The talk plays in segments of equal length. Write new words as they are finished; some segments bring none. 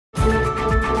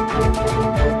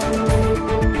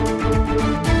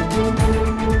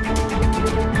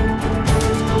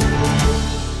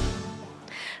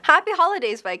Happy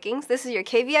holidays, Vikings! This is your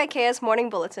KVIKS Morning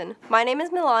Bulletin. My name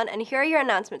is Milan, and here are your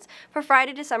announcements for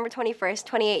Friday, December 21st,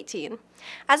 2018.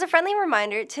 As a friendly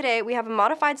reminder, today we have a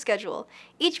modified schedule.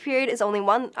 Each period is only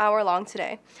 1 hour long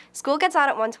today. School gets out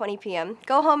at 1:20 p.m.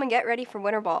 Go home and get ready for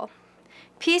winter ball.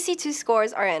 PSC2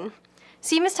 scores are in.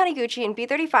 See Ms. Taniguchi in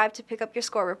B35 to pick up your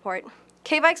score report.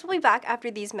 KVIKS will be back after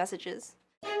these messages.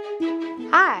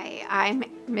 Hi, I'm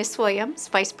Miss Williams,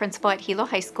 Vice Principal at Hilo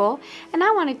High School, and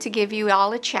I wanted to give you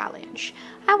all a challenge.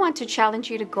 I want to challenge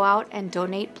you to go out and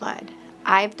donate blood.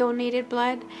 I've donated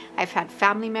blood, I've had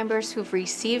family members who've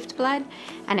received blood,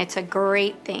 and it's a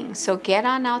great thing. So get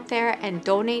on out there and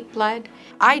donate blood.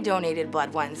 I donated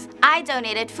blood once. I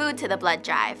donated food to the blood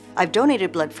drive. I've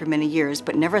donated blood for many years,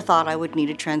 but never thought I would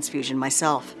need a transfusion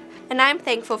myself. And I'm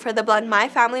thankful for the blood my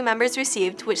family members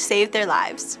received, which saved their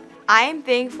lives. I am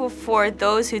thankful for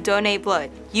those who donate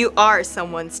blood. You are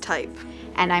someone's type.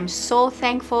 And I'm so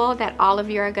thankful that all of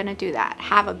you are going to do that.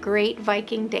 Have a great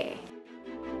Viking day.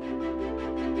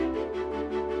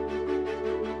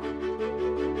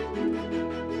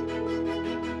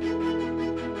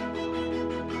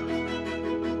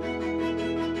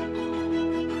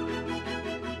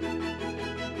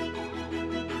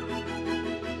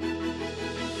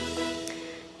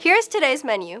 Here's today's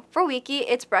menu. For Wiki,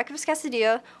 it's breakfast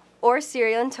quesadilla or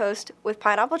cereal and toast with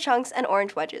pineapple chunks and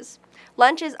orange wedges.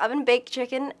 Lunch is oven-baked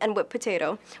chicken and whipped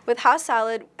potato with house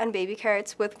salad and baby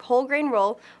carrots with whole grain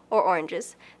roll or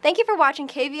oranges. Thank you for watching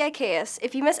KVIKS.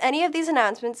 If you miss any of these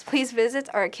announcements, please visit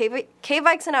our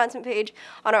KVIKS announcement page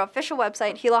on our official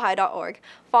website, hilohigh.org.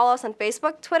 Follow us on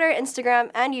Facebook, Twitter,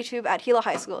 Instagram, and YouTube at Hilo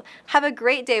High School. Have a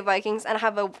great day, Vikings, and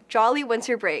have a jolly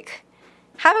winter break.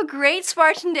 Have a great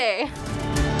Spartan day!